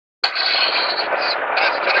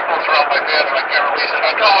It's tentacles around my head and I can't release it. Oh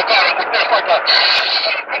my god, it's like this, like a...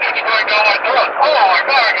 It's going down my throat. Oh my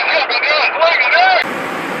god, I can feel my nose, like a nose!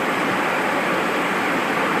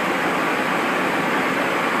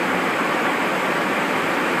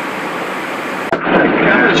 I'm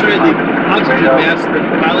going to show you the oxygen mask that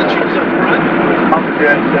the pilot uses up front.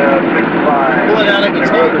 Oxygen 65. Pull it out of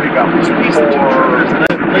its holder. Squeeze the two triggers and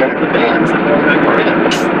then inflate the bands that go back your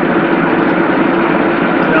head.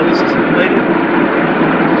 So now this is inflated.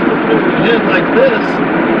 Pull it in like this.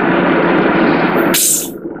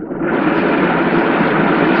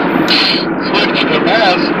 Switch to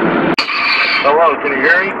mask. Hello, can you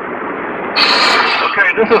hear me? Okay,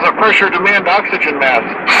 this is a pressure demand oxygen mask.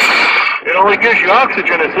 It only gives you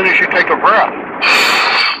oxygen as soon as you take a breath.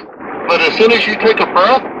 But as soon as you take a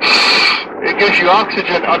breath, it gives you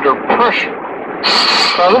oxygen under pressure.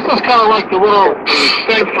 So this is kind of like the little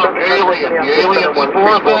thing from Alien, the Alien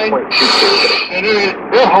Spore thing. And it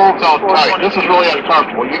holds on tight. This is really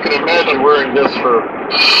uncomfortable. You can imagine wearing this for...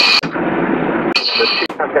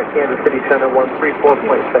 Contact Kansas City Center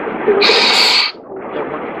 134.72.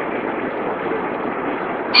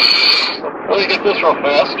 Let me get this real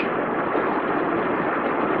fast.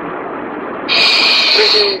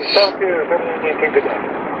 South here, everything good day.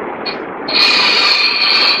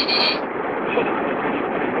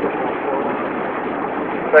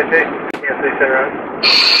 Kansas Center.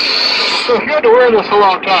 So if you had to wear this a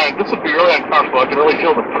long time, this would be really uncomfortable. I can really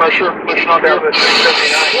feel the pressure pushing on here. You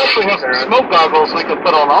actually have some smoke goggles we can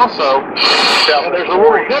put on also. And there's a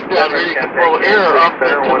little head down here you can blow air up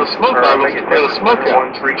into the smoke goggles to clear the smoke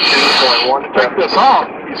out. To take this off,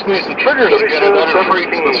 you squeeze the triggers again and then it frees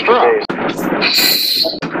the straps.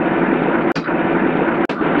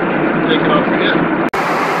 Take it off again.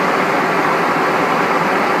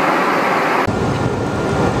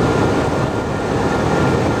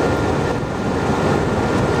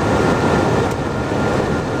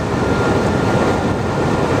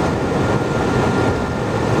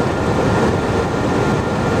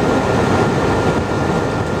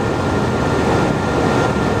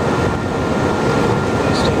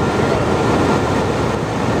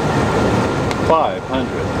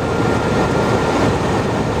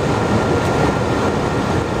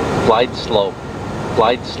 Glide slope,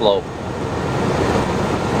 glide slope.